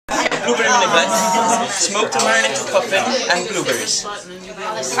blueberry vinaigrette, smoked and marinated puffin, and blueberries.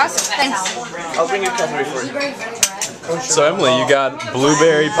 Awesome, thanks. I'll bring you cutlery for you. So Emily, you got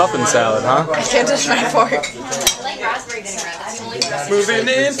blueberry puffin salad, huh? I can't touch my fork. Moving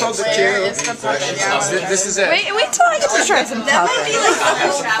in for the kill. This is it. Wait till I get to try some puffin.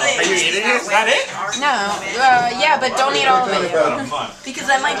 Are you eating it? Is that it? No, yeah, but don't eat all of it. Because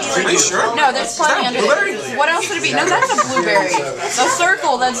that might be like... Are you sure? No, there's plenty under there. What else would it be? No, that's a blueberry. The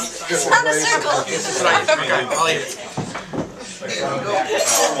circle, that's... It's not a circle. Okay, I'll eat it.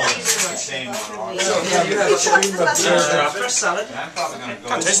 Puffin salad.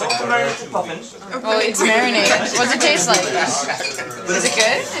 Can't taste like marinated puffin. Oh, it's marinated. What's it taste like? Is it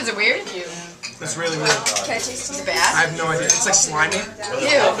good? Is it weird? It's really weird. Can I taste it? Is it I bad? have no idea. It's like slimy.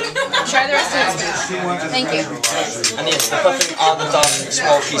 Ew. Try the rest of it. Thank you. And yes, the puffin are the done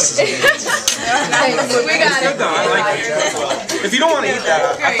small pieces of meat. We got it. No, I like it. If you don't want to eat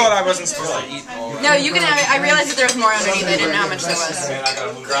that, I thought I wasn't supposed to eat all of it. No, you can have it. I realized that there was more underneath. I didn't know how much there was.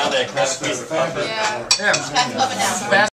 Ground egg, piece of puffin. Yeah. Yeah.